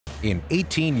In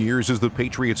 18 years as the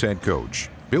Patriots head coach,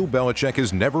 Bill Belichick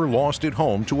has never lost at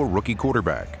home to a rookie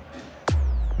quarterback.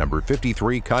 Number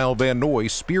 53, Kyle Van Noy,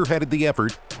 spearheaded the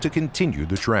effort to continue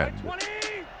the trend.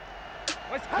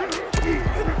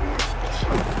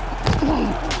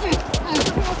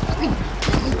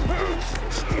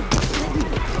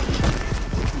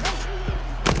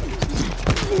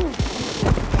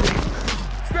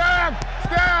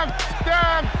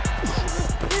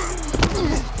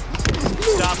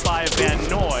 Stopped by Van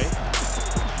Noy.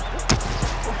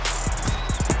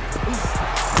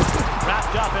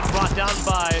 Wrapped up and brought down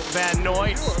by Van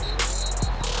Noy.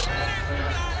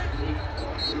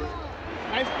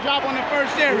 Nice job on the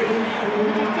first area. Let me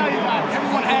just tell you guys,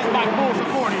 everyone has my full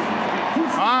support here.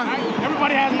 Right?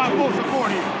 Everybody has my full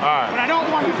support here. All right. But I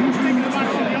don't want to keep thinking about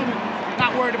it the other,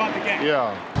 not worried about the game.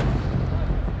 Yeah.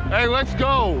 Hey, let's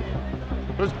go.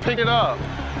 Let's pick it up.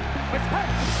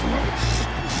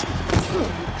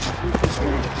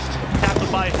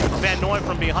 Tackled by Van Noy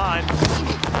from behind.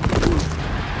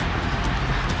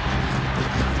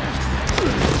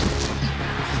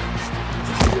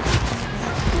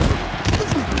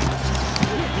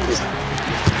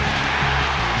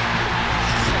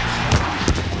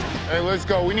 Hey, let's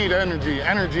go. We need energy,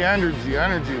 energy, energy,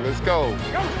 energy. Let's go.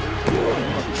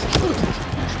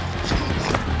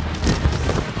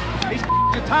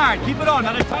 You're tired. Keep it on.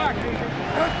 Now they're tired.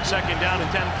 Second down and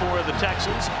 10 for the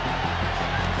Texans.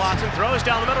 Watson throws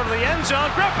down the middle of the end zone.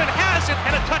 Griffin has it,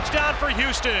 and a touchdown for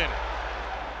Houston.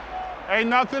 Hey,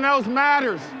 nothing else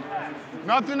matters.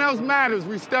 Nothing else matters.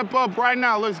 We step up right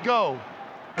now. Let's go.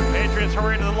 Patriots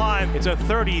hurry to the line. It's a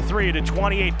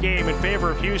 33-28 game in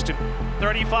favor of Houston.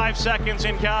 35 seconds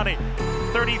in counting.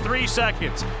 33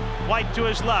 seconds. White to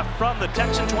his left from the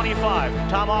Texan 25.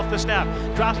 Tom off the snap.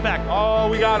 Drops back. Oh,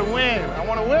 we got to win. I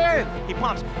want to win. He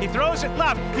pumps. He throws it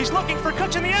left. He's looking for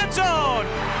Cooks in the end zone.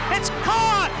 It's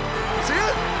caught. See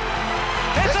it?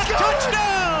 It's a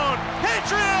touchdown.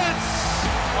 Patriots.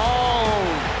 Oh,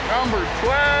 number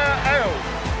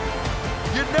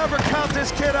 12. You never count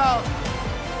this kid out.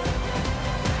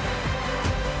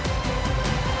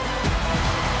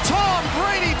 Tom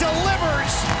Brady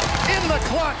delivers in the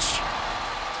clutch.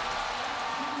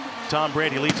 Tom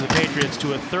Brady leads the Patriots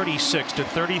to a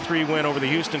 36-33 win over the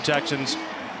Houston Texans.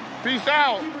 Peace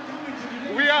out.